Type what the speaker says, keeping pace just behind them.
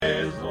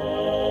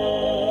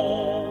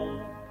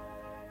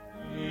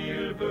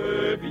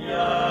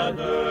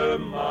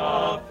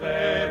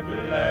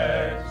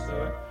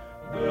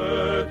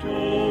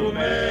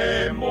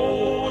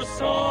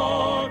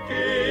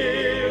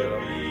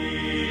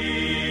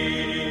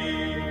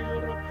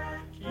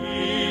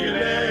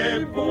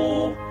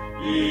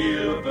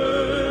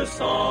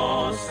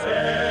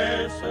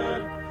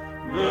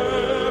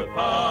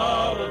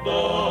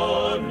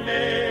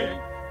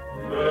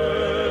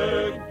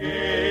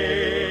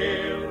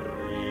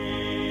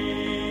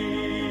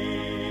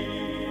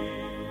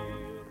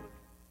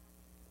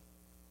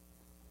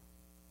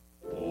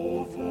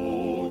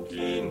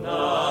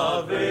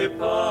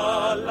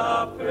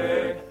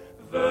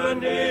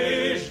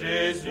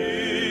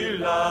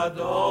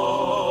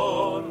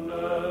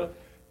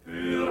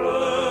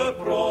pure,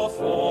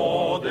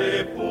 profonde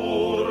et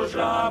pour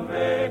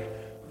jamais.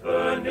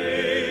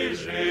 Venez,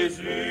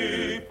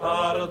 Jésus,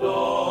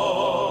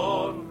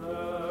 pardonne.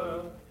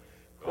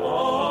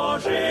 Quand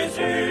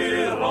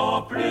Jésus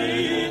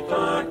remplit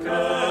un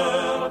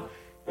cœur,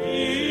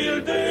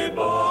 il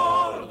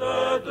déborde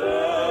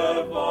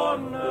de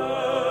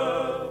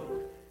bonheur.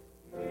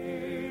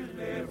 Et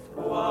l'air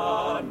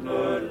froid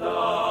ne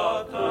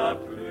l'atteint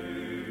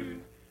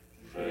plus.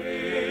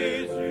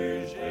 Jésus,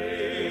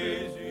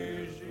 Jésus,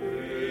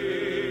 Jésus.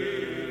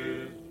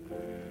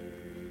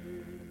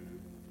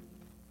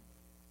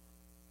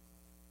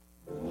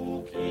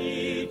 Vous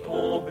qui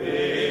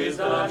tombez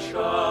à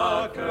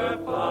chaque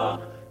pas,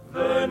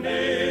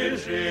 venez,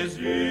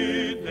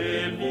 Jésus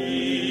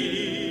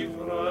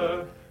délivre.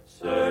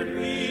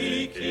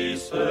 Celui qui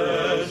se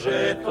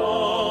jette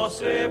en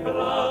ses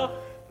bras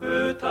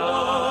peut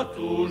à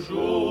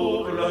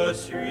toujours le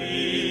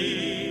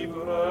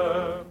suivre.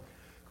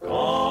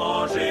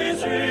 Quand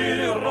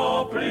Jésus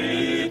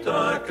remplit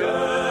un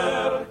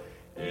cœur,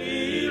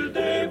 il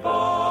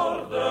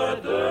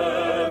déborde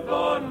de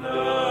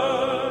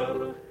bonheur,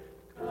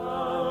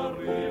 car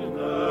il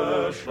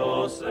ne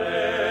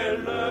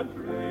chancelle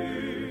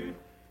plus.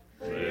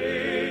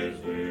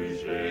 Jésus,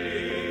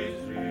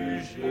 Jésus,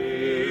 Jésus.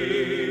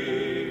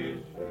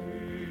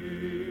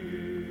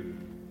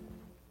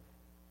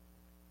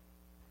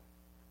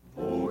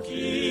 Vous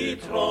qui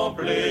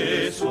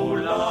tremblez sous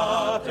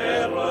la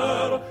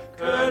terreur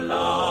que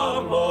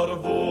la mort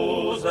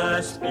vous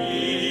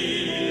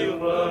inspire,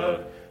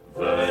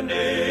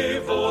 venez,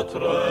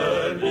 votre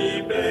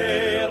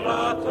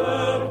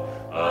libérateur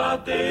a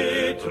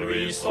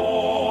détruit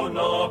son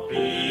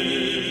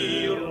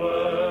empire.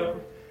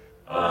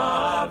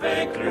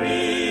 Avec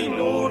lui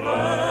nous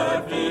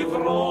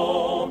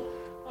revivrons,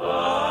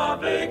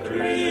 avec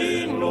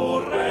lui nous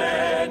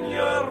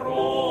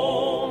régnerons,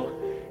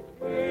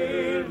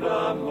 et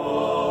la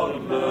mort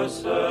ne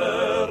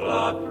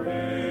sera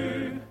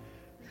plus.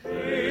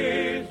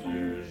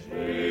 Jésus,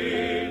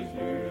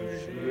 Jésus,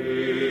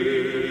 Jésus.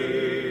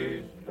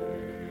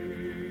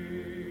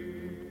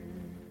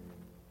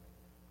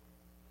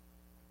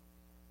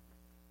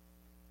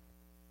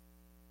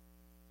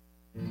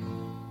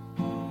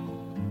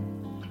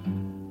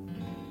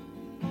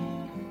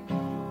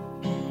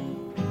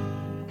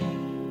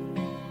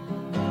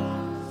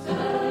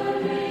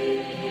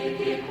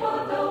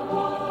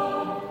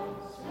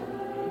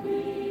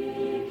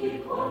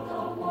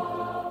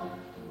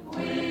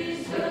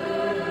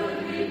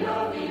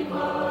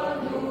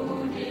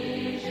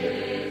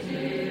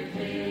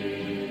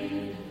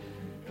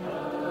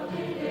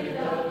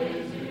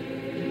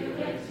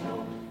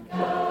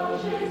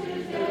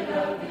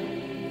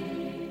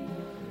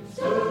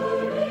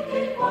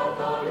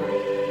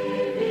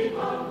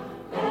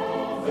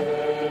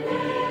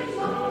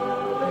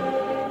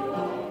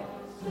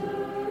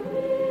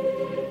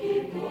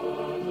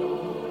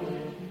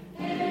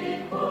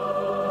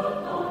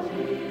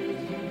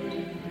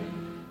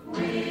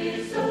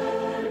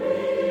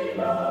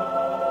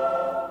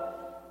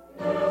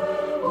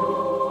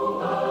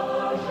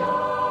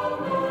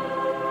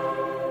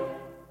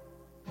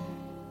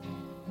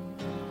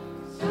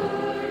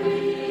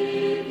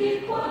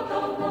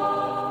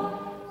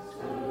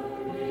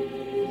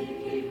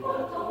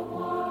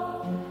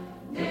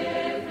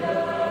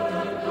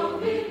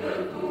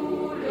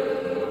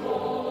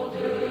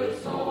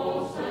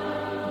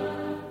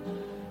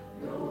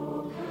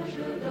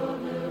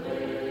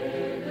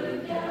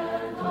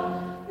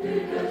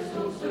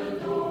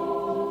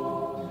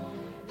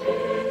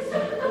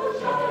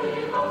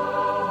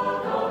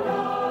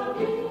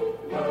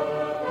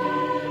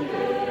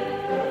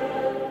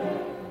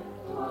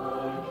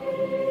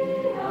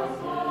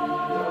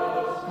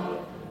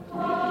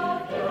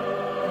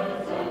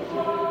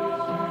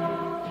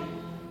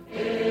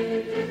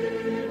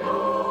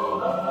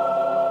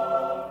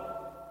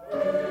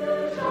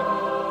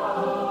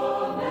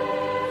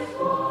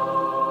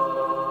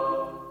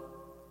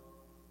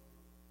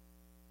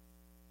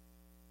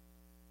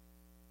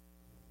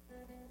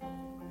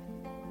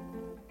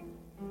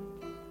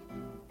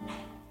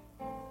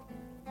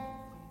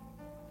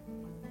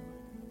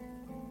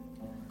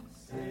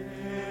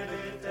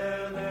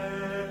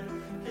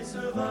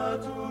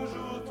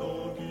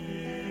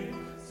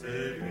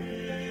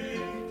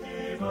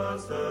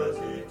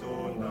 rassasie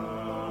ton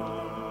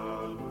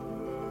âme.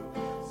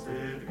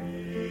 C'est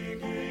lui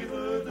qui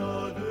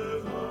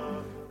redonnera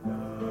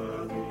la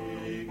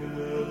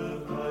rigueur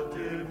à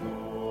tes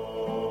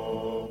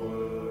membres.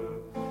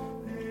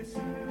 Et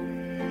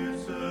tu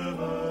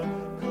seras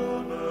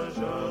comme un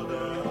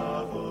jardin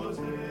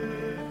arrosé,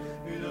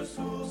 une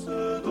source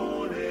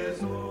dont les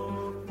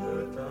eaux ne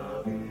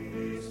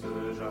tarissent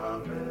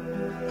jamais.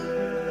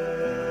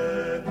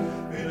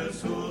 Une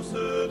source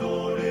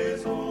dont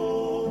les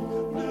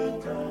eaux ne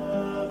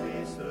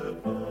tarissent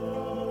pas.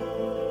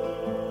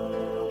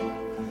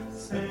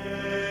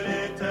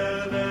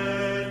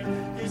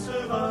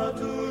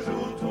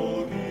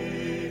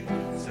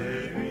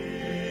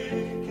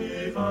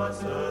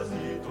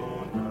 rassasies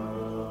ton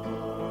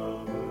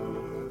âme.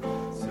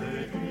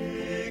 C'est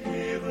lui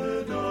qui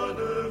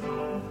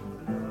redonnera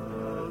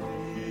la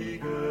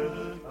rigueur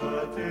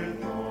à tes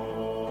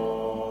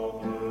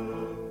normes.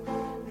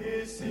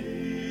 Et si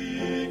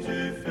tu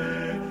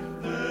fais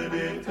de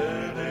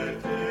l'Éternel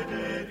tes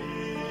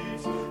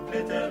délices,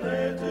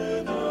 l'Éternel te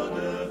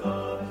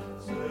donnera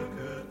ce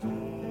que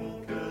ton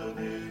cœur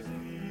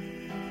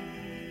désire.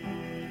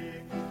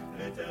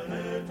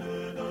 L'Éternel te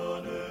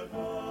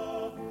donnera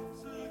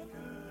ce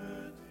que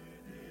tu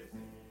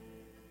désires.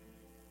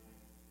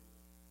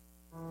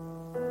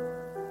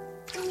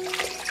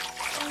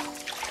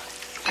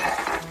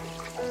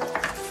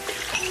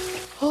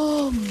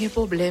 Oh, mon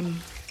problème.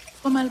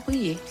 Faut mal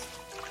prier.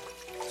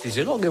 Si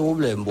c'est là qu'il y a un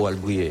problème pour le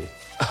prier,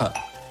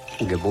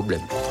 il y a un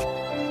problème.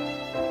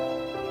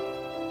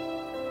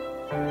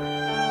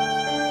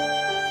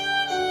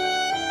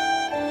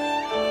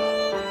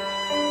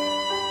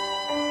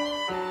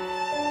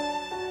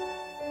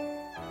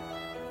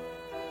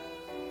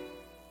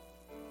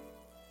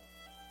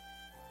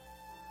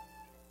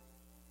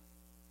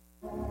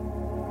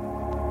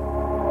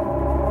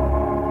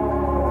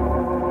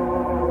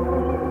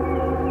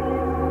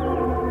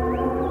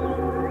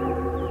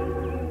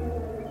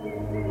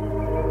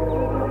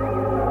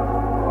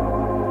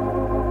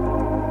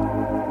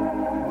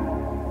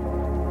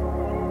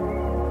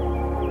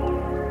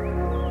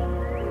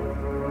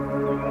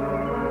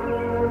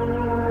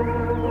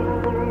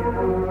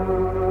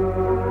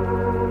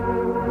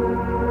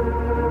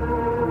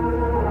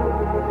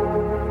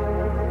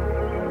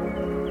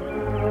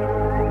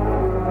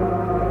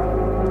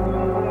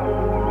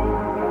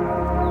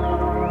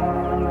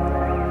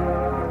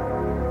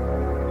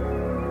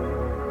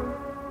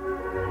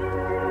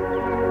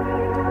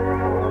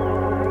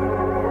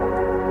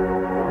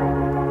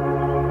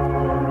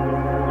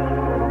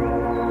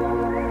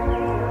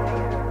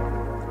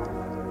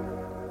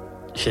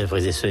 Chers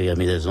frères et sœurs,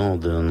 amis des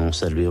ondes, nous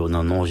saluons au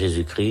nom de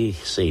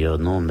Jésus-Christ, Seigneur,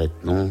 non,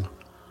 maintenant,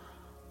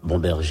 bon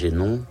berger,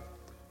 non,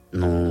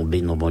 nous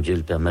bénissons, bon Dieu,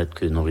 le permettre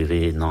que nous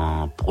arrivions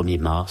dans 1er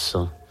mars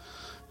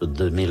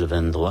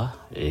 2023,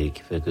 et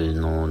qui fait que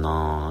nous,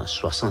 dans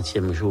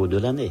 60e jour de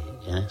l'année,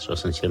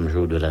 60e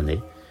jour de l'année,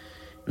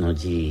 nous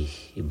dit,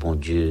 bon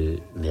Dieu,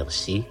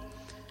 merci,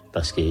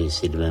 parce que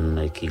c'est le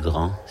même qui est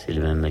grand, c'est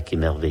le même qui est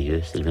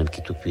merveilleux, c'est le même qui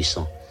est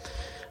tout-puissant.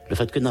 Le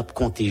fait que nous avons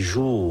compté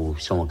jours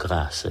sont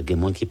grâce. Il y a des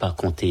gens qui pas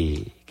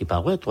compté, qui pas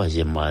ouais,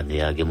 3e mois, il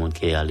y a des gens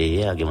qui sont allés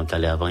hier, il y a des gens qui sont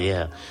allés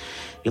avant-hier.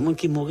 Il y a des gens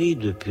qui mourent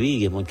depuis,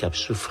 il y a des gens qui ont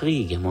souffert,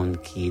 il y a des gens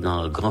qui sont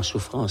dans grande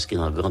souffrance, qui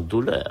sont dans grande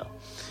douleur.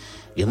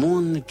 Il y a des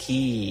gens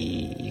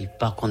qui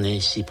pas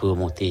connaissent si pour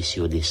monter, si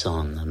pour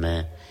descendre.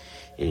 Mais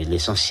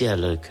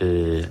l'essentiel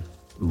que,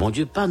 bon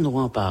Dieu, pas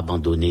nous, pas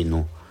abandonner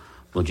nous.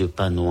 Bon Dieu,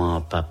 pas nous,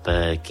 pas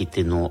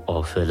quitter nous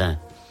orphelins.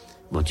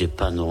 Bon Dieu,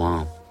 pas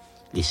nous,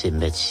 laissez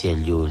mettre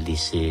ciel,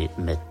 laissez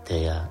mettre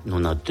terre. Nous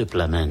avons deux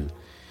planètes.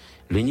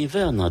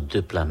 L'univers n'a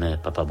deux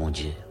planètes, papa bon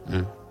Dieu.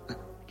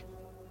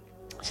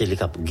 C'est le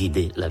cap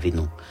guider la vie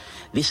nous.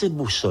 Laissez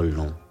boussole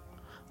nous.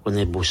 On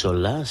est boussole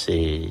là,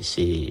 c'est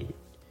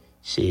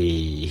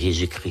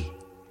Jésus-Christ.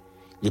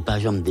 Les pas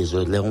jamais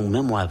désolé,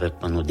 même moi avec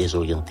nous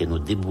désorienter, nous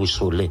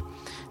déboussoler,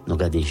 nous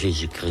garder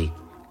Jésus-Christ,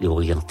 les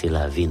orienter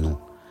la vie nous,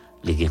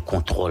 les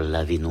contrôle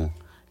la vie nous,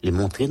 les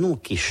montrer nous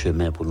qui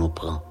chemin pour nous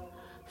prendre.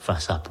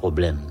 Face à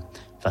problème,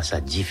 face à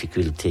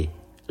difficulté,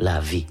 la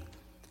vie.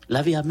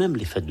 La vie a même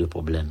les faits de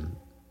problèmes.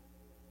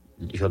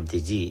 Job te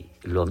dit,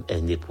 l'homme est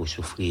né pour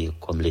souffrir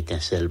comme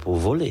l'étincelle pour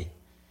voler.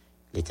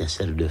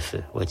 L'étincelle de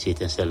feu. Ouais, tu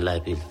étincelle là,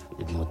 et puis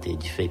il montait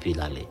du feu, et puis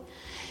il allait.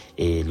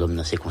 Et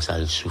l'homme, c'est comme ça,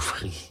 il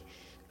souffrit.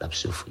 Il a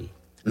souffert.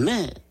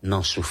 Mais,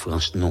 dans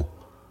souffrance, non.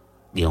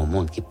 Il y a un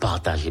monde qui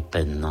partage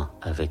peine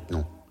avec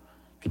nous.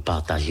 Qui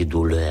partage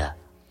douleur.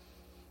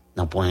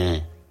 Dans point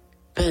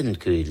peine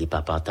que il n'est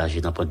pas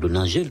partagé, dans point de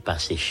danger, il pas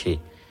séché,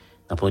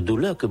 dans point de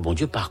douleur que bon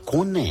Dieu pas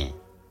connaît.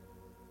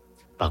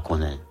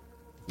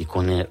 Il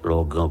connaît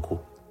leur grand goût.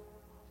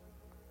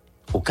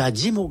 Au cas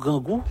dit mon grand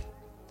goût,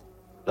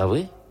 bah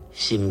oui,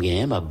 si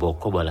m'gagne, ma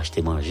beaucoup va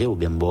l'acheter manger ou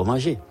bien boire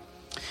manger.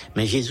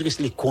 Mais Jésus-Christ,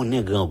 il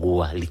connaît grand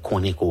goût, il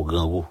connaît qu'au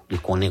grand goût,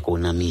 il connaît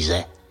qu'on a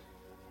misère.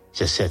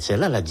 C'est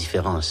là la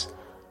différence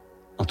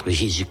entre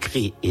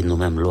Jésus-Christ et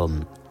nous-mêmes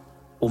l'homme.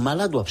 Au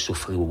malade doit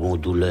souffrir ou bon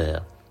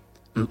douleur.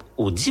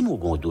 Ou dit mon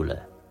bon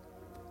douleur.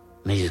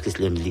 Mais Jésus-Christ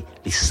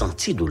il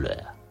sentit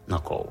douleur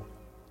encore.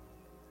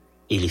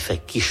 Il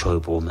fait qui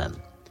choisit pour lui-même.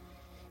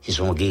 Si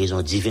son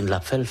guérison divine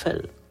l'a fait.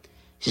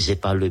 Si c'est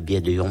par le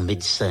biais de un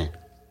médecin,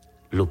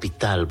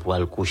 l'hôpital pour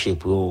aller coucher,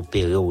 pour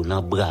opérer dans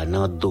le bras,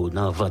 dans le dos,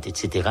 dans le ventre,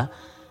 etc.,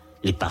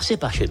 il passait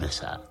par chemin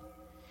ça.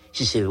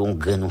 Si c'est un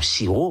grain de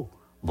sirop,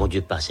 bon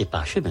Dieu passait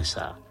par chemin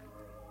ça.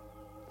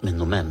 Mais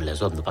nous-mêmes,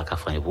 les hommes, nous pas qu'à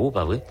faire pour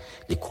pas vrai.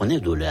 Ils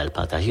connaissent douleur, ils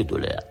partagent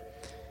douleur.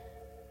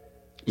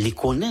 Il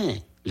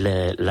connaît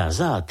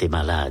Lazare était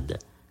malade.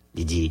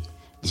 Il dit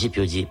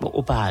bon,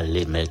 on pas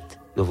aller mettre,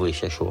 vous voulez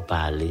chercher, on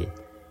pas aller.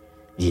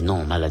 Il dit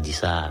non, maladie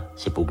ça,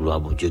 c'est pour gloire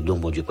à Dieu,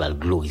 donc bon Dieu peut le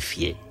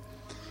glorifier.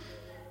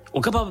 On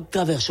est capable de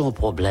traverser un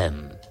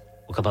problème,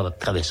 on est capable de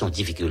traverser une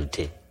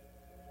difficulté.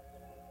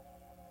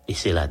 Et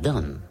c'est la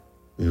donne.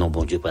 Non,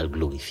 bon Dieu pas le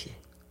glorifier.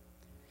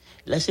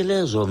 Là, c'est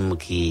les hommes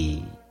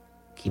qui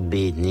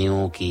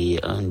bénissent, qui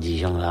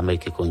indigents,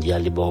 américains qu'on dit,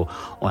 allez, bon,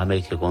 en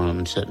Amérique,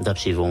 qu'on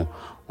d'absivons,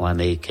 en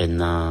Américaine,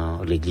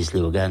 dans l'église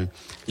Léogane,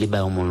 les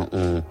bas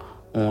ont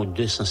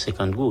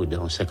 250 gouttes,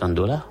 ont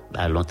 $50.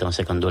 Bah, longtemps,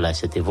 $50,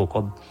 c'était vos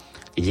cobs.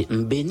 Il dit,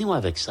 bénissons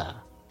avec ça.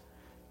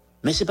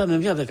 Mais c'est pas même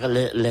bien avec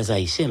les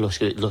Haïtiens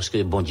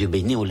lorsque bon Dieu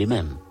bénit, on les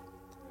mêmes.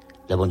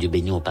 Le bon Dieu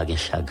bénit, on pas de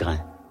chagrin.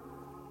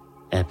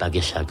 Pas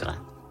de chagrin.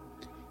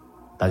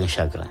 Pas de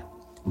chagrin.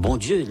 Bon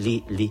Dieu,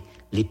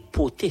 les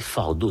potés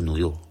fardeaux nous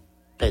yo,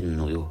 peine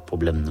nous yo,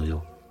 problème nous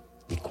yo,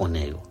 les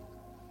connaît yo.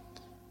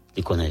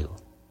 Les connaît yo.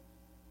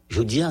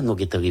 Je dis à nous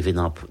qui est arrivé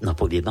dans le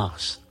 1er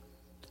mars,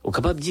 on est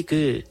capable de dire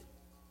que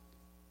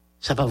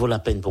ça pas vaut la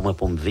peine pour moi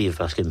pour me vivre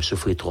parce que me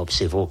souffrir trop,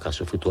 c'est vrai qu'à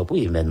souffrir trop,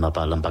 oui, mais m'a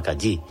parlé, m'a pas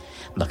dit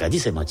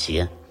c'est menti,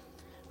 hein.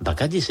 M'a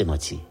pas dit c'est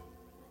menti.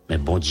 Mais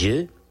bon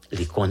Dieu,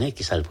 il connaît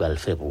qui ça le peut le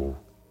faire pour vous.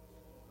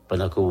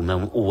 Pendant que vous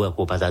même ou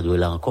qu'on pas t'adouer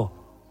là encore.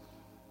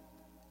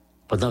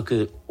 Pendant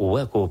que ou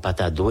qu'on pas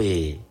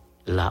t'adouer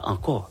là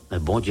encore, mais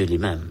bon Dieu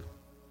lui-même,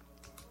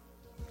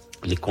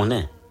 il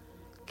connaît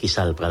qui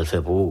ça le peut le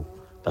faire pour vous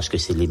parce que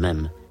c'est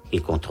lui-même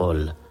qui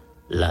contrôle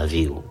la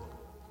vie.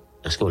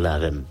 Est-ce que vous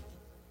l'avez?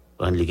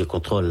 Il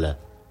contrôle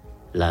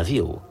la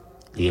vie,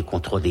 il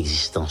contrôle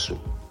l'existence,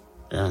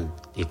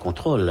 il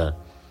contrôle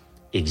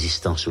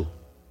l'existence,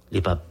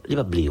 il pas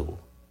oublié,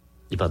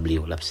 il pas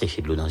oublié, il a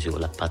séché de l'eau dans les yeux,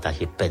 il a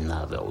partagé peine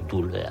avec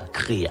douleur,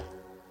 cria.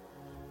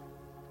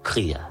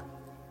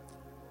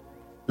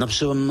 Dans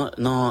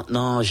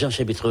Jean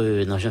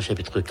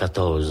chapitre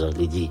 14,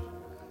 il dit,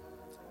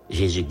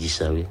 Jésus dit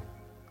ça, oui,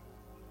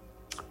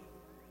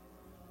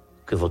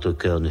 que votre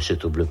cœur ne se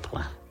trouble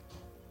point.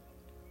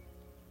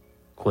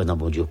 Croyez dans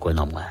bon Dieu, croyez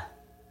dans moi.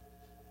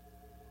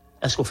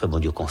 Est-ce qu'on fait bon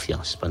Dieu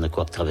confiance pendant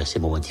qu'on a traversé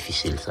des moments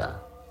difficiles,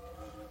 ça?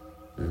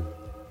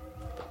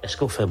 Est-ce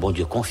qu'on fait bon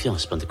Dieu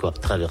confiance pendant qu'on a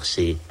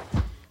traversé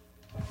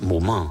des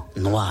moments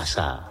noirs,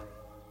 ça?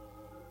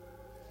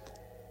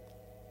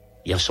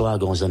 Hier soir,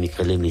 grand ami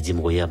Krelem me dit, je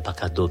ne peux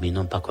pas dormir,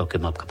 non, pas quoi que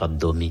je suis capable de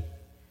dormir.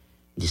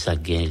 Il dit ça,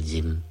 il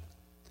dit,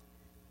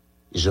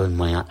 zone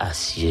moyen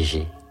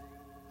assiégé.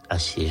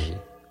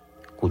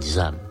 Coup de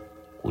zame.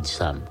 Il dit,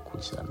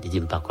 je ne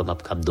peux pas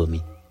capable de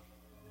dormir.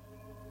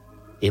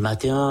 Et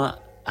matin,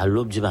 à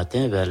l'aube du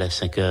matin, vers les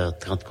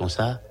 5h30 comme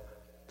ça,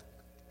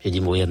 j'ai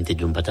dit, moi, je ne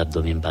peux pas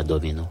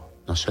dormir, non.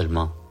 Non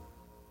seulement,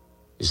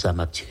 ça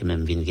m'a tiré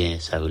même vingin,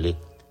 ça relève,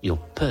 ils ont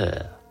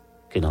peur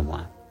que dans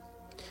moi.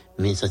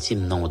 Mais je sens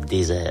dans le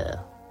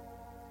désert.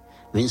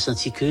 Mais je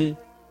sens que,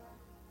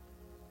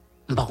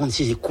 par contre,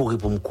 si j'ai couru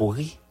pour me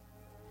courir,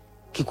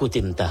 qui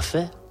côté me t'a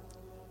fait?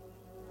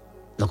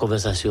 Dans la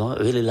conversation,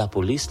 relève la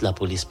police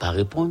pas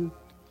répond.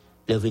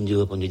 Le venu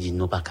répond, dit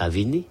non, pas qu'à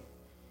venir.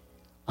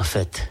 En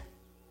fait,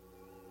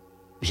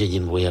 j'ai dit,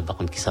 moi, par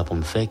contre, qui ça pour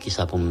me faire, qui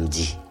ça pour me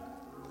dire?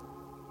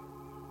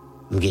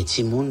 J'ai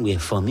petit monde, j'ai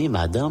famille,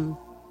 madame,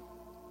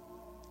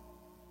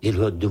 et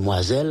l'autre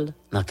demoiselle,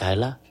 dans le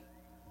là,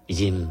 il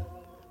dit,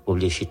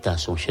 oubliez chita,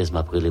 son chaise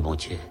m'a pris les bon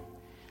Dieu.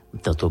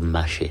 Tantôt me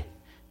marcher,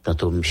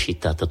 tantôt me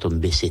chita, tantôt me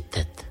baisser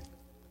tête.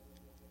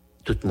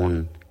 Tout le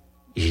monde,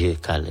 j'ai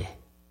calé.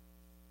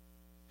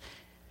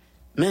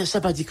 Mais ça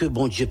ne veut pas dire que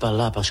bon Dieu pas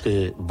là, parce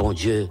que bon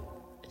Dieu,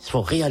 il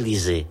faut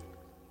réaliser,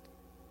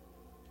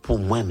 pour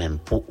moi-même,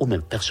 pour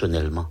vous-même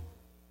personnellement,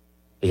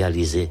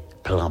 réaliser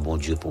plan bon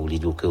Dieu pour lui,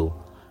 donc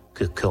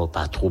que cœur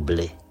pas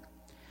troublé.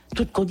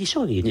 Toutes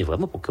conditions réunies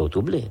vraiment pour cœur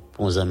troublé,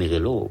 pour nous amener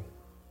l'eau,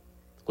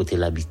 côté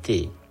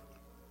l'habiter,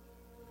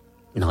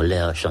 dans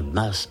l'air champ de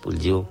masse, pour le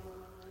dire,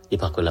 et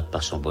pas que la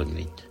passe en bonne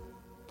nuit,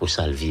 pour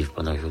ça le vivre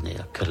pendant la journée,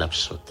 que l'a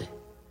sauté.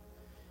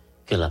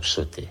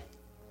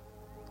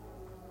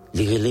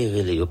 Les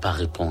relais, ils pas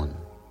répondre.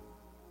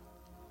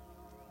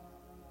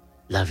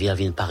 La vie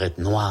vient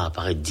paraître noire,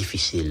 paraître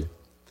difficile.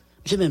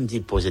 J'ai même dit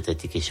de poser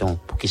cette question,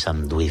 pour qui ça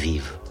me doit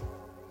vivre?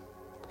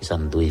 Pour qui ça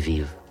me doit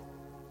vivre?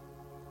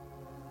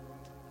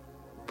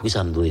 Pour qui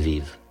ça me doit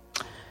vivre?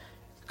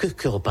 Que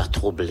cœur pas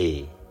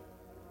troublé,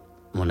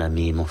 mon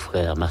ami, mon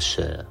frère, ma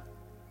soeur,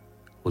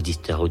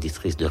 auditeur,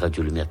 auditrice de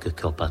Radio Lumière, que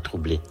cœur pas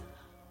troublé.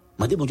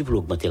 Moi, demande Dieu pour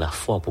augmenter la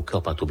foi, pour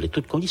cœur pas troublé.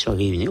 Toutes conditions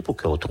réunies, pour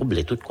cœur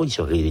troublé, toutes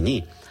conditions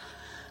réunies.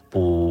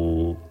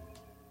 Pour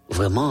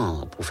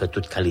vraiment, pour faire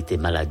toute qualité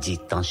maladie,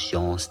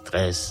 tension,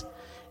 stress,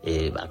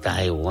 et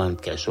bagaille, ou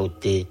qu'elle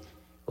sauter,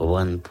 ou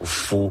pour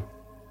fou,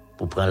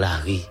 pour prendre la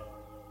rue,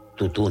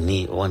 tout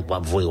tourner, ou pour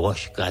avoir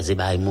roche, craser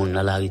par monde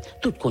dans la rue,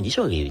 toutes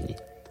conditions réunies.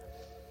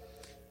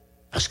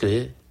 Parce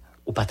que,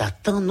 ou pas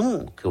t'attendre,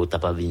 non, que vous n'avez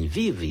pas vu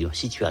vivre une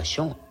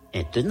situation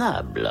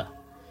intenable.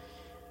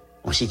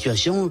 Une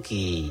situation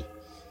qui,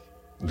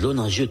 de l'eau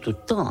dans le jeu tout le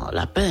temps,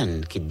 la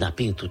peine,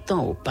 kidnapping tout le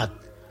temps, ou pas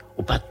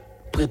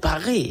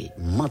préparé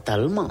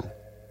mentalement,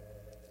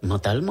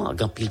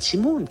 quand pile de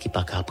monde qui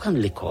pas qu'à apprendre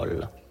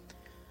l'école.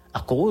 À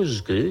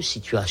cause que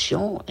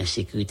situation,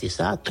 insécurité,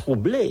 ça a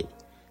troublé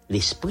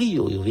l'esprit,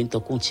 il vient de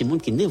compte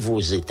monde qui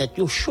nervosé, tête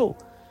yo chaud.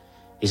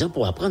 Les gens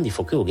pour apprendre, il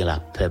faut que vous ayez la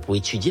peur, pour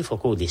étudier, il faut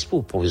que vous ayez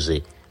l'esprit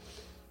posé.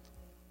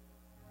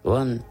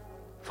 Il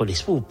faut faut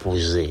l'esprit vous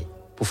poser,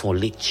 pour faire une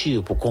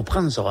lecture, pour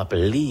comprendre ce qu'on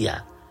appelle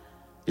lire.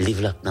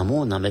 Livre là dans le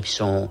monde, même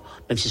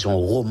si c'est un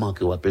roman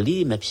que vous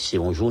appelez, même si c'est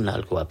un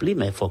journal que vous appelez,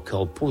 mais il faut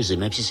qu'on pose,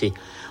 même si c'est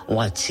un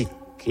article,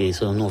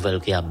 c'est une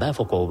nouvelle qui est bas, il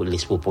faut qu'on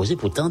laisse poser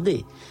pour tendre.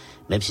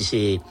 Même si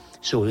c'est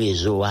sur le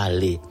réseau,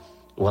 aller,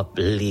 ou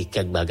appeler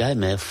quelques bagages,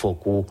 mais il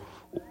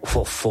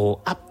faut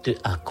apte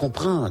à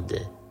comprendre,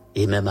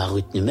 et même à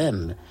retenir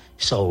même,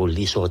 sans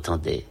lire, sans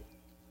entendre.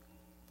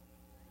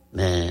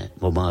 Mais,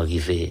 moment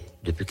arrivé,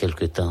 depuis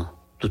quelque temps,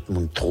 tout le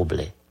monde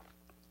troublait.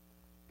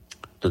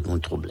 Tout le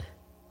monde troublait.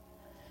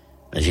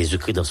 Mais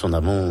Jésus-Christ, dans son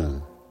amour,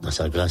 dans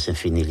sa grâce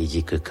infinie, il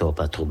dit que cœur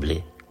pas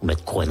troublé, ou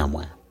mettre croix dans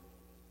moi.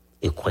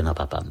 Et croix dans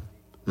papa.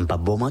 M'pas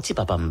bon menti,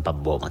 papa, m'pas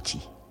bon menti.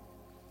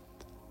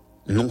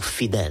 Non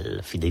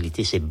fidèle.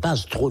 Fidélité, c'est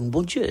base trône,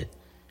 bon Dieu.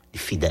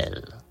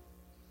 Fidèle.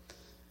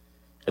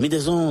 Amis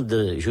des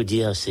ondes, je veux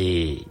dire,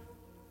 c'est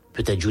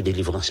peut-être jouer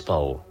délivrance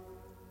par eux.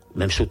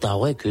 Même si tu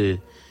as que,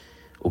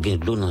 au gain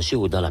de l'eau dans les yeux,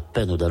 ou dans la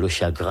peine, ou dans le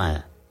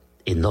chagrin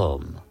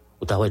énorme,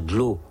 ou tu as de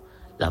l'eau,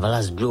 la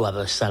valasse de l'eau,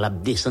 ça la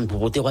descend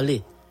pour pouvoir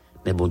aller.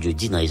 Mais bon Dieu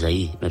dit dans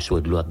Isaïe, même si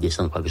de l'eau a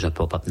descend, pas besoin de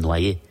pas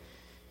noyer.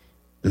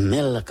 Mais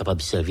elle est capable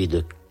de servir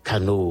de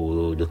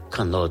canot, de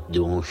canotte,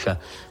 de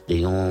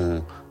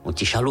un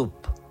petit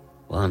chaloupe,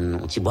 un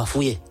petit bois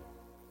fouillé.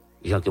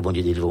 Les gens que bon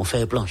Dieu délivre, on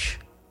fait une planche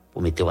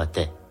pour mettre à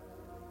terre.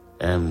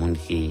 Un monde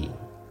qui,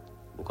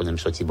 beaucoup aiment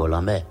sortir bol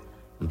en mer,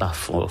 pas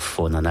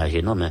fort dans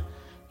nager, non, mais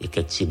il y a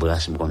quelques petits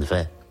brasses qu'on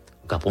fait.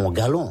 On prend un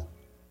gallon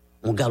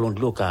de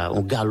l'eau,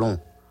 un gallon,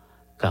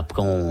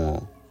 qu'après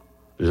on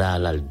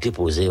le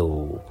déposer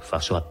au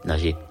façon à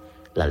nager,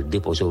 là le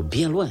déposer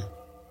bien loin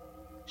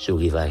sur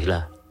le rivage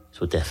là,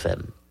 sur terre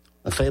ferme.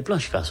 On fait une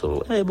planche face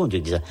au. Bon Dieu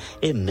dit ça.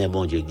 Mais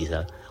bon Dieu dit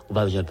ça. On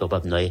pas besoin de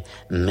pas noyer,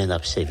 mais on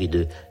a servi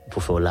de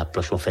pour faire la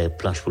planche, on fait une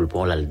planche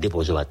pour le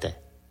déposer à terre.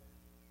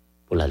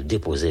 Pour la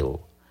déposer au.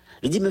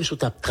 Il dit même si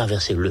tu as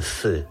traversé le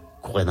feu,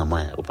 crois dans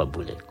moi, ou pas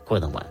brûler, crois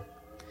dans moi.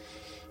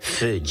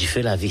 Feu, du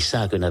feu la vie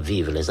ça que nous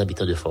vivons les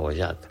habitants de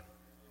Fort-Jacques,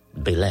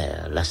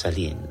 Bel-Air, La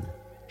Saline,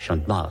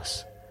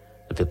 Champ-de-Mars,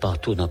 un peu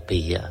partout dans le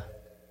pays.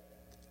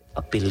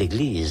 Appelle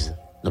l'église.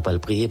 Nous pas le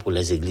prier pour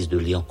les églises de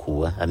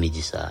Liancourt, à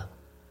midi ça.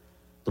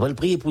 Nous pas le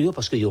prier pour eux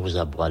parce que y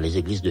a bois, les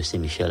églises de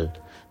Saint-Michel,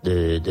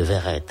 de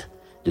Verrette,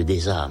 de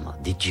Desarmes,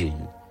 des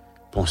Dunes,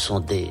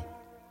 Pont-Sondé.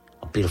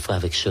 Appelle le frère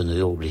avec ce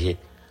nœud obligé,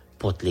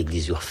 porte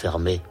l'église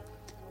fermée.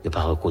 Il n'y a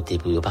pas recoté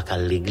pour eux, pas qu'à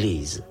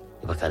l'église.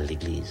 Il n'y a pas qu'à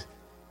l'église.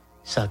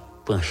 Ça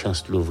prend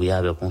chance de l'ouvrir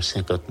avec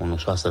 50 monde,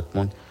 60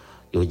 monde.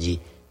 Il dit,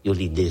 il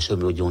l'idée, ça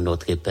me dit, on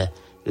notre paix.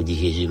 Il dit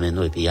Jésus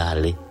maintenant et puis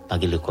aller par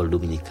l'école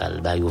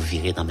dominicale, bah il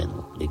viré dans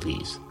nous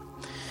l'église.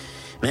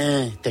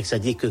 Mais le texte a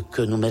dit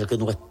que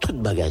nous tout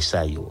bagage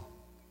ça yo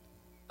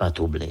pas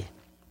troublé.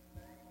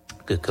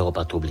 Que cœur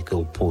pas troublé, que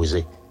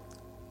opposé.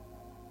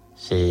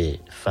 C'est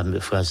fameux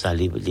phrase ça à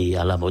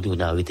la mode on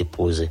a été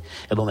posé.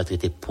 Et bon mettre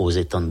été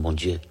posé tant de bon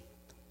Dieu.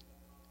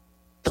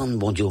 Tant de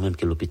bon Dieu au même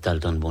que l'hôpital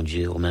tant de bon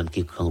Dieu, au même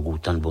qui Kangou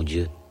tant de bon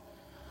Dieu.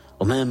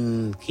 Au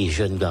même qui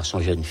jeune garçon,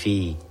 jeune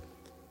fille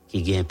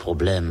qui a un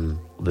problème,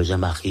 ou besoin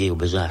de marier, ou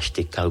besoin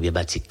d'acheter car ou bien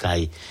bâtir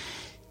caille.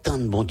 Tant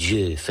de bon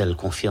Dieu fait le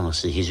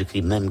confiance.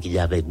 Jésus-Christ même qui dit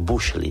avec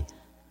bouche,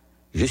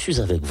 je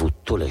suis avec vous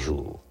tous les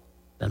jours.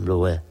 Même le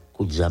ouais,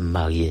 coup de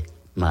marié,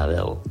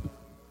 mareo.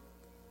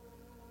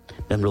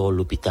 Même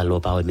l'hôpital, là,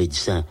 par un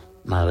médecin,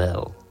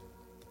 mareo.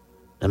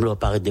 Même là,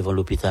 paraît devant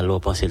l'hôpital, là,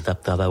 penser le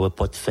travail, ouais,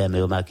 porte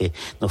fermée, remarquez,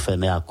 nous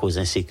fermés à cause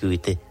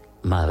d'insécurité,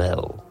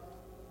 mareo.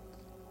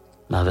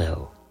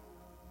 Mareo.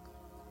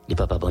 Il ne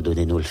peut pas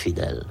abandonner nous le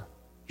fidèle.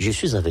 Je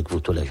suis avec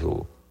vous tous les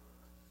jours.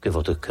 Que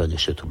votre cœur ne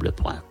se trouble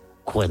point.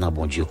 Croyez dans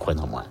bon Dieu, croyez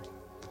dans moi.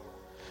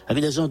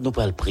 Amis des autres, nous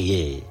pouvons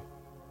prier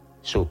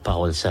sur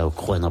parole ça,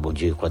 croyez dans bon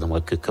Dieu, croyez dans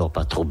moi, que le cœur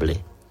pas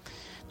troublé.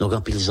 Nous avons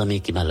plus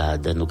amis qui sont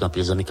malades, nous avons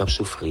plus amis qui ont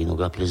souffert, nous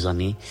avons plus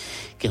amis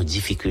qui ont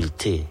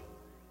difficulté.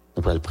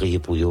 Nous pouvons prier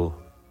pour eux. Nous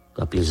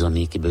avons plus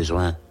amis qui ont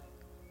besoin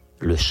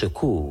le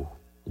secours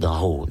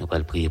d'en haut. Nous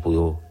pouvons prier pour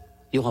eux.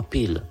 Il y aura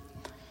pile.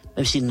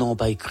 Même s'ils n'ont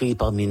pas écrit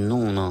parmi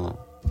nous, non.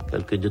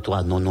 Quelques deux,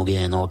 trois, non,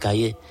 gagnent, non,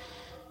 cahier.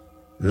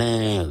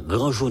 Mais,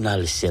 grand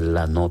journal,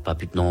 celle-là, non, pas,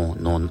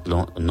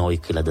 non,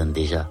 écrit là-dedans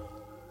déjà.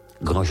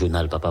 Grand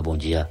journal, papa, bon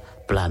Dieu,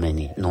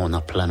 plamé, non, on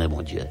a plamé,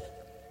 bon Dieu.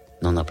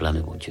 Non, on a plamé,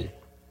 bon Dieu.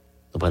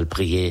 On va le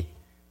prier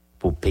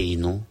pour payer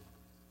nous.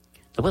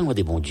 On va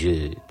demander, bon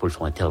Dieu, pour le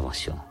faire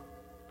intervention.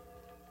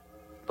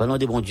 On va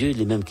demander, bon Dieu,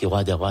 les mêmes qui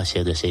roi des rois,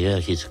 Seigneur des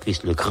seigneurs,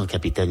 Jésus-Christ, le grand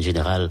capitaine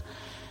général,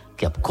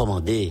 qui a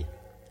commandé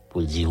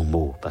pour dire un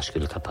mot, parce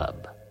qu'il est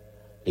capable.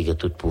 Il a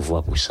tout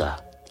pouvoir pour ça.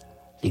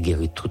 Il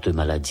guérit toute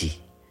maladie.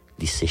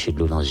 Il sèche de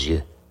l'eau dans les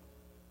yeux.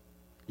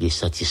 Il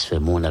satisfait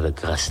le monde avec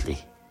grâce.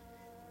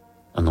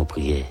 On a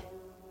prié.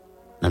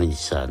 On a dit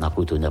ça. On a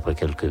retourné après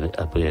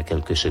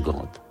quelques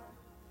secondes.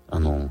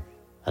 On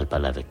a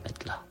parlé avec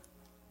maître là.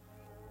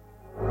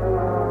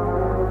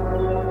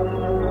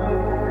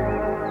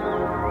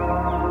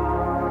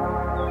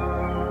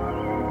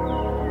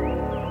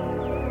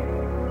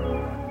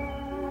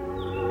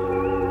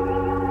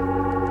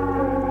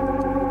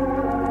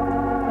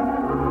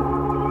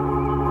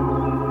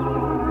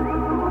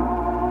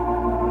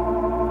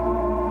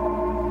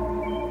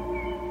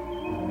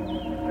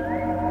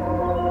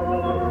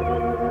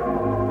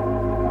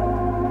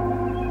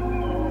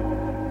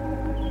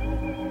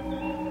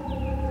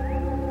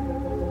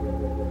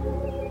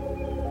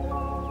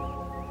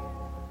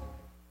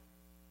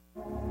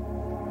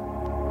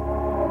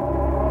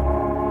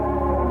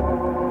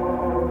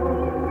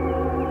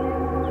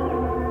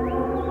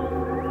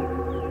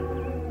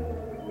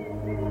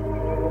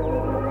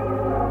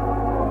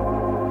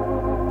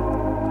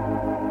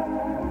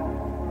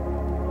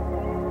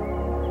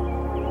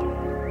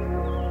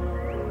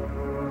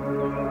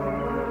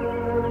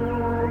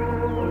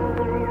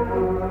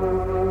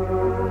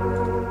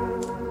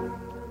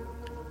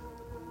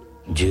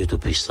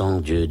 Tout-Puissant,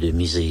 Dieu de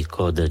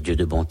miséricorde, Dieu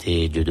de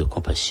bonté, Dieu de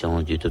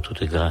compassion, Dieu de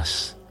toute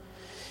grâce.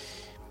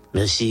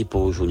 Merci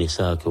pour journée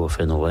ça que vous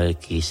faites Noël,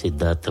 qui c'est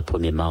date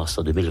 1er mars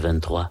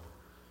 2023.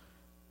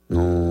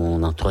 Nous,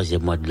 dans le 3e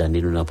mois de l'année,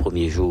 nous, dans le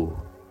premier jour,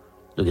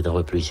 nous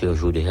avons plusieurs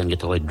jours déjà, nous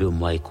avons 2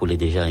 mois écoulés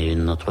déjà, et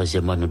dans le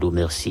 3e mois, nous nous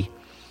remercions.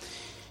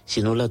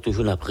 Si nous là,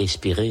 toujours, n'a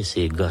respiré,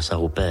 c'est grâce à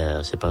vos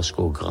pères, c'est parce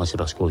qu'au grand, c'est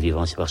parce qu'au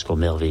vivant, c'est parce qu'au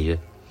merveilleux.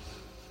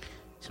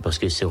 C'est parce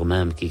que c'est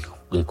eux-mêmes qui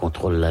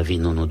contrôlent la vie,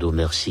 nous nous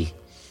remercions.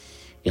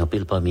 Et en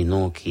pile parmi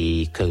nous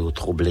qui cœur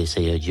troublé,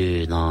 Seigneur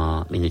Dieu,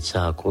 dans minute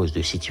ça à cause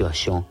de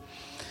situations,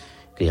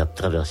 qui a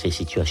traversé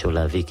situation de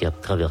la vie, qui a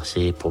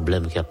traversé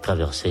problèmes, qui a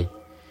traversé,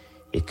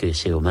 et que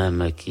c'est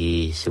eux-mêmes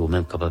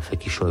capables de faire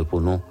quelque chose pour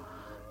nous,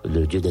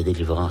 le Dieu de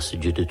délivrance, le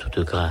Dieu de toute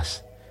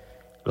grâce.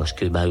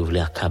 Lorsque vous voulez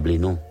accabler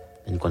nous,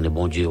 nous connaissons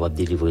bon Dieu, va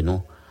délivrer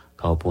nous,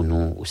 car pour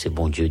nous, c'est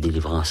bon Dieu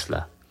délivrance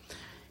là.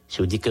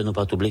 Si on dit que nous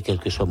pas oublier, quel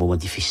que soit moment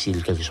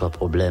difficile, quel que soit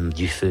problème,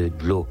 du feu,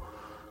 de l'eau,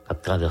 à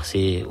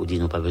traverser, on dit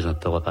nous pas besoin de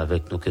peur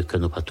avec nous, que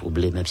nous pas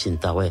troubler, même si nous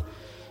t'avons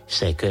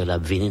 5 heures, la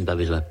venir, nous pas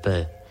besoin de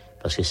peur,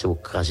 parce que c'est au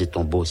craser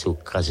tombeau, c'est au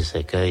craser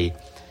 5 heures,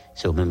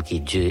 c'est au même qui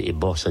Dieu est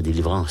bon sa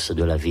délivrance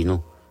de la vie,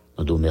 nous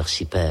nous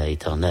merci Père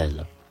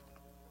éternel.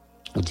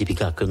 On dit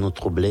que nous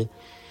troubler,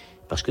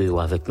 parce que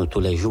avec nous tous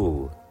les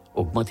jours,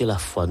 augmenter la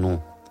foi, nous,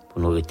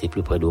 pour nous rester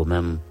plus près de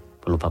nous-mêmes,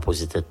 pour ne pas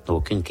poser tête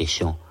aucune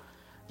question.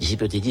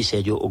 Disciple te dit,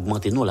 c'est Dieu,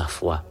 augmentez-nous la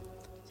foi.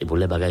 C'est pour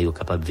les bagailles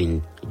capables de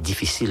venir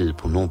difficiles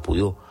pour nous, pour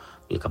eux,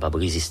 capables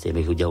de résister.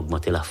 Mais je veux dire,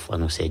 augmenter la foi,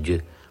 nous, c'est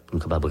Dieu, pour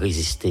nous capables de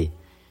résister.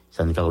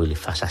 Ça nous capable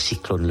face à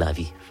cyclone la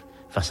vie,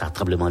 face à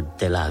tremblement de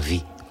terre la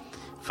vie,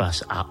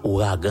 face à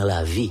ouragan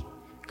la vie,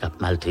 qui a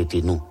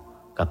maltraité nous,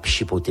 qui a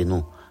chipoté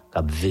nous, qui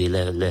a vu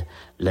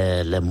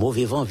les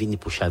mauvais vents venir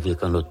pour chavirer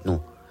quand l'autre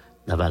nous.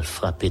 Nous avons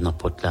frappé dans la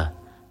porte là,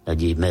 nous avons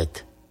dit,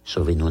 maître,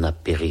 sauvez-nous, nous avons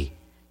péri.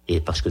 Et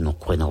parce que nous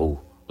croyons en vous.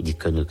 Dit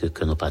que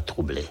nous pas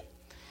troublés.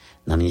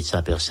 Dans la minute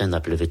sa personne a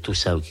plevé tout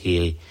ça qui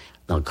est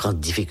dans grande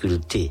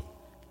difficulté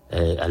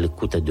à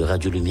l'écoute de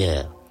Radio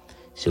Lumière.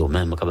 C'est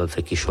eux-mêmes capables de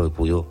faire quelque chose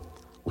pour eux.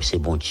 Ou c'est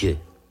bon Dieu.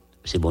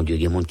 C'est bon Dieu.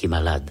 Il y a des gens qui sont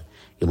malades.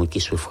 Il y a des gens qui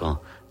sont souffrants.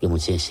 Il y a des gens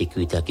qui sont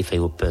insécurité, qui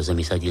font peur.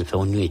 Mais ça dit, il fait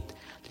en nuit.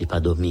 Il n'a pas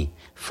dormi.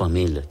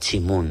 Famille, petit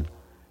monde,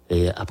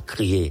 a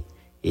crié.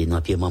 Et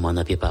non pied maman,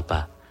 non pied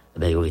papa.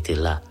 Ben, il était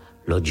là.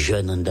 L'autre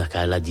jeune, en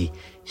Dakar, il a dit,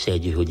 c'est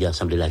Dieu, je dis,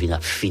 ensemble, la vie n'a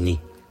fini.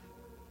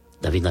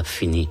 David a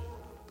fini.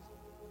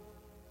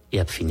 Il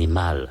a fini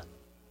mal.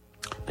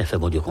 Mais fais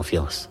mon Dieu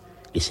confiance.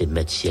 Laissez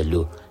mettre ciel,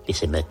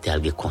 laissez mettre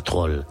terre,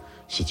 contrôle,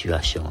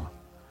 situation.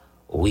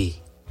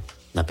 Oui.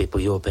 N'a pas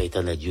prié au Père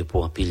éternel Dieu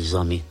pour un pile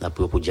amis. N'a pas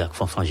prié pour Jacques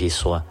Fanfangé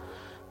soit,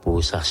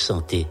 pour sa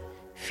santé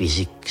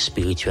physique,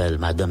 spirituelle.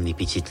 Madame ni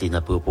petite,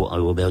 n'a pas prié pour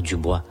Robert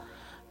Dubois.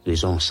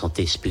 Raison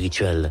santé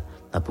spirituelle.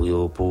 N'a pas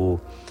prié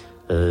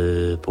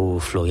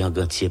pour Florian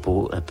Gantier,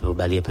 pour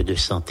balayer un peu de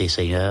santé,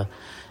 Seigneur.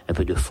 Un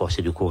peu de force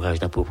et de courage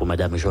pour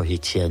Madame Georges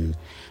Etienne,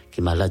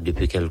 qui est malade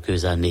depuis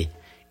quelques années,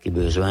 qui a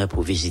besoin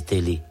pour visiter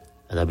lui.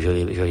 Madame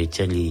Georges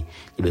Etienne, il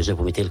a besoin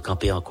pour mettre le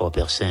camper encore,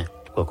 Père Saint,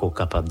 quoi qu'on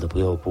capable de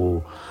prier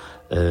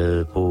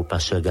pour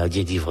Pasteur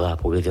Gardien d'Ivra,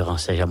 pour Révérend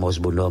Saint-Jamos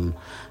Bonhomme,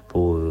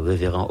 pour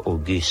Révérend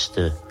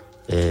Auguste,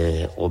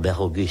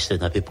 Robert Auguste,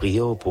 n'a pas prié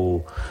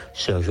pour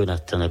Sœur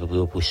Jonathan, n'a pas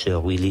prié pour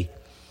Sœur Willy,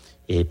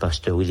 et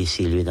Pasteur Willy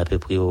Sylvie, n'a pas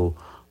prié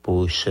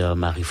pour Sœur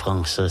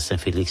Marie-France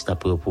Saint-Félix, n'a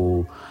pas prié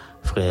pour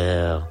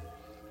frère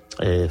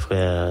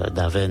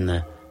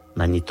Daven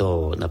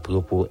Manito, n'a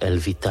prié pour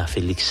Elvita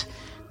Félix,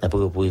 n'a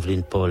prié pour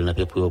Evelyne Paul, n'a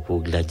prié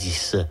pour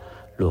Gladys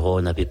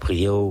Laurent, n'a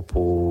prié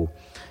pour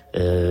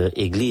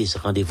Église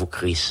Rendez-vous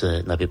Christ,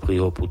 n'a prié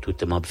pour tout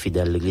le membre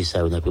fidèle de l'Église,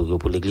 n'a prié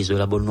pour l'Église de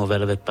la Bonne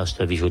Nouvelle avec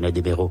Pasteur Visionnaire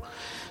Desbéraud,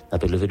 n'a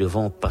levé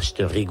devant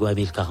Pasteur Rigo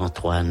Emile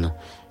 43,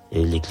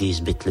 et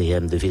l'Église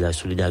Bethléem de Village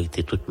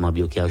Solidarité, tout le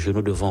membre qui a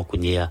genoux devant, qu'on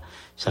a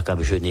sa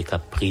cap jeûné,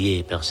 cap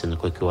prié, personne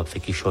qui a fait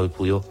quelque chose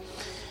pour eux.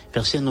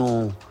 Personne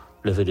nous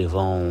levé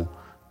devant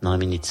dans la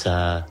minute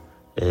ça,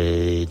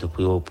 nous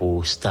prions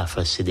pour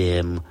staff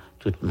CDM,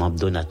 tout membre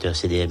donateur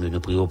CDM, nous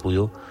prions pour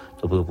eux,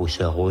 nous prions pour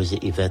Sœur Rose,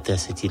 Yvette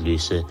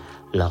Saint-Ilus,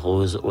 la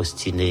Rose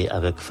Ostinée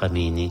avec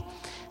famille,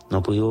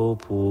 nous prions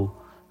pour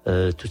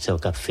tout ça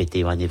qui a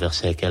fêté un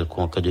anniversaire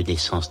quelconque de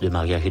naissance, de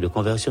mariage et de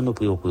conversion, nous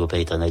prions pour le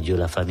Père éternel Dieu,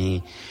 la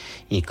famille,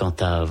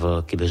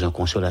 Incantave, qui a besoin de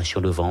consolation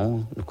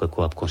devant, nous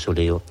croyons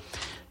consoler,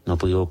 nous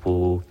prions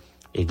pour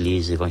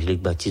Église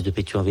évangélique baptiste de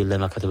Pétionville, la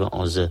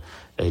 91,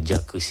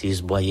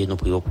 Diacrisis Boyer, nous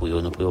prions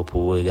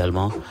pour eux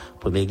également.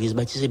 Première Église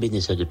baptiste et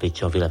bénéficiaire de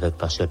Pétionville avec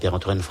Pasteur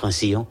Pierre-Antoine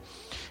Francillon.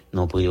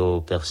 Nous prions au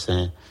Père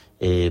Saint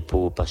et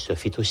pour Pasteur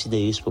Fito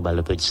Sidéus, pour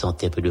un peu de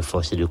santé, un peu de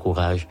force et de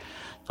courage.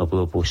 Nous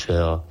prions pour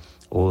Sœur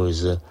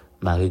Rose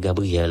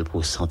Marie-Gabrielle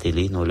pour santé,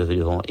 nous levons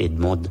devant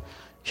Edmond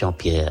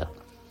Jean-Pierre.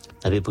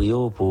 Nous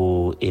prions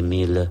pour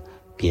Émile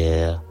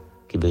Pierre,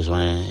 qui a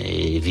besoin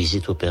de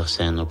visite au Père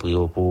Saint. Nous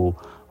prions pour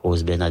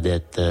Rose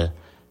Bernadette,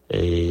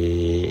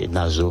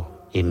 Nazo,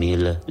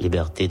 Émile,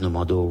 Liberté, nous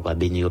demandons à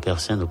bénir au Père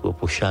Saint, nous prions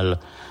pour Charles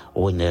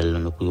Ronel,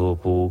 nous prions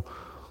pour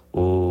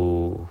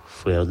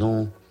frère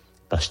non,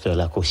 Pasteur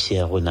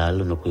Lacossière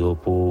Ronald, nous prions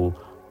pour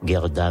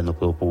Gerda, nous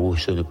prions pour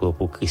Rousseau, nous prions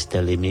pour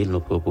Christelle Émile, nous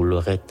prions pour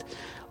Laurette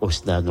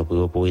Osna, nous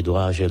prions pour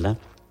Édouard Angelin.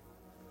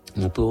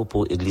 Nous prions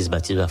pour l'Église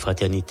baptiste de la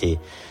Fraternité,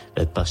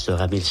 le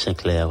pasteur Amil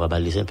Sinclair, on va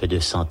baliser un peu de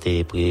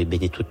santé, prier,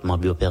 bénir tout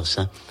membre au Père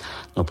Saint.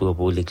 Nous prions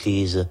pour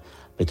l'Église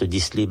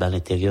méthodiste libre à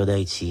l'intérieur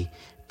d'Haïti,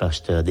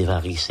 pasteur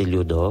Devaris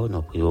Eliodore,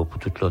 nous prions pour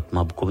tout l'autre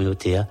membre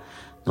communautaire,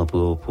 nous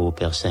prions pour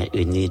Père Saint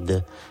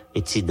Eunide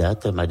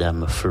Etidat,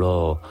 Madame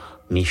Flore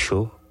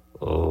Michaud,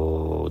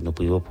 nous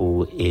prions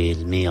pour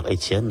Elmire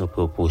Etienne, nous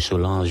prions pour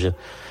Solange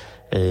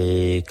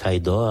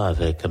Kaidor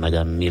avec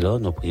Madame Milo,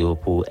 nous prions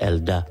pour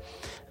Elda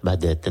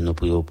Badette, nous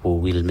prions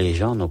pour Wilmé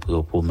Jean, nous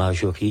prions pour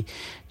Marjorie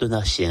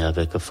Donatien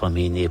avec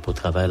famille pour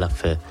travail à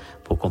faire,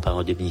 pour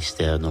compagnons du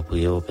ministère, nous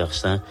prions au Père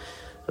Saint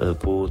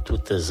pour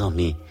toutes les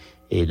amis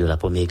et de la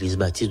première église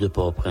baptiste de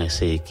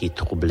Port-au-Prince qui est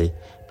troublée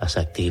par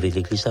sa activité de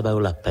l'église, ça va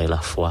la paix, la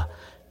foi.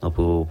 Nous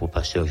prions pour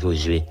Pasteur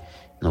Josué,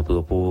 nous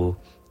prions pour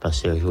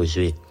Pasteur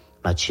Josué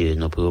Mathieu,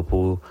 nous prions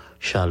pour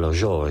Charles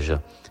Georges,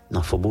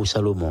 dans Faubourg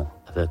Salomon,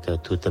 avec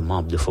tous les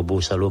membres de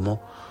Faubourg Salomon.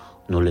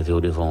 Nous lever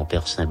au devant,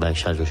 Père Saint,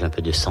 Charles Georges, un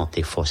peu de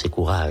santé, force et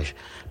courage.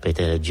 Père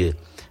éternel Dieu,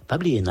 pas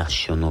oublier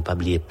nation, non, pas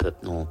oublier peuple,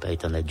 non, Père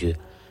éternel Dieu.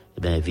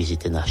 Eh bien,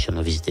 visiter nation,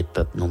 non, visiter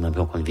peuple, non, même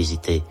qu'on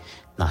visiter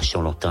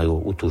nation longtemps,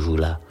 ou toujours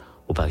là,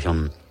 ou pas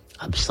jamais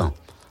absent.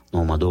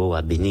 Non, mando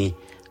a béni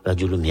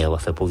Radio Lumière, a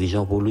fait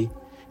provision pour lui,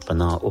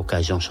 pendant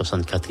occasion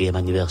 64e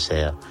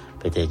anniversaire.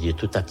 Peut-être Dieu,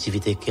 toute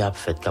activité qu'il a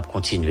faite, qu'il a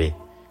continué.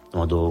 Nous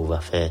mando va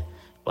faire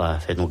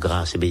nos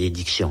grâces et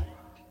bénédictions,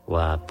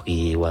 va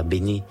prier, va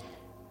bénir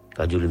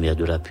Radio Lumière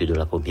de l'appui de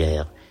la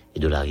première et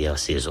de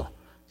l'arrière-saison.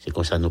 C'est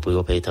comme ça nous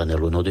prions, Père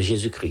éternel, au nom de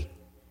Jésus-Christ,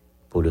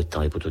 pour le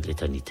temps et pour toute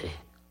l'éternité.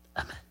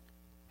 Amen.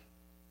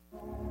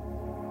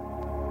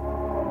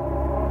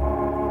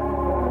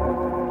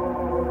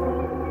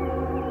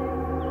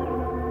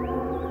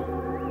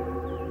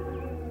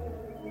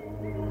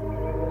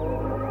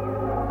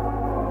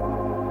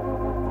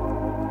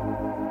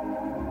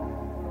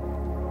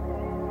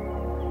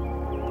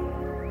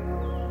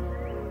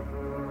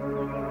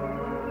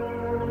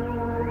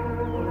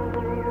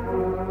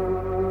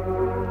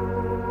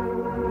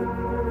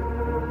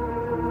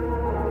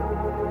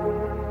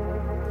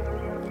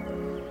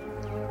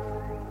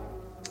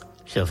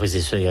 Chers frères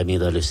et sœurs, amis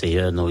dans le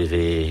Seigneur, nous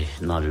arrivons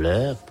dans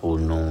l'heure pour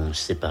nous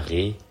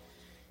séparer.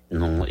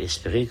 Nous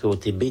espérons que vous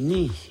êtes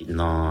bénis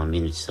dans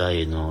minute ça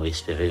et nous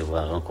espérons vous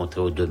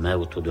rencontrer demain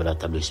autour de la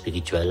table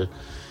spirituelle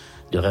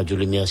de Radio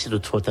Lumière. Si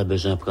toutefois tu as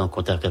besoin de prendre en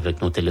contact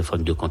avec nos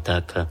téléphones de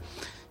contact,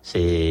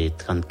 c'est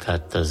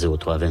 34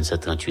 03 27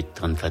 38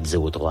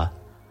 34 03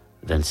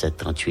 27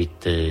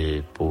 38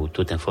 pour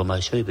toute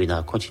information. Et puis on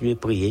a continué à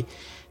prier,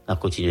 on a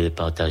continué à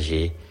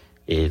partager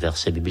et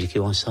versets bibliques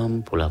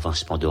ensemble pour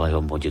l'avancement du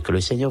royaume de Dieu. Que le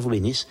Seigneur vous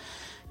bénisse.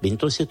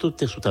 Bientôt, c'est tout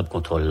sous table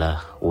contrôle là,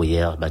 où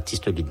hier,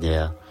 Baptiste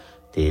Ludner,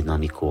 t'es dans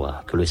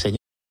Mikoa. Que le Seigneur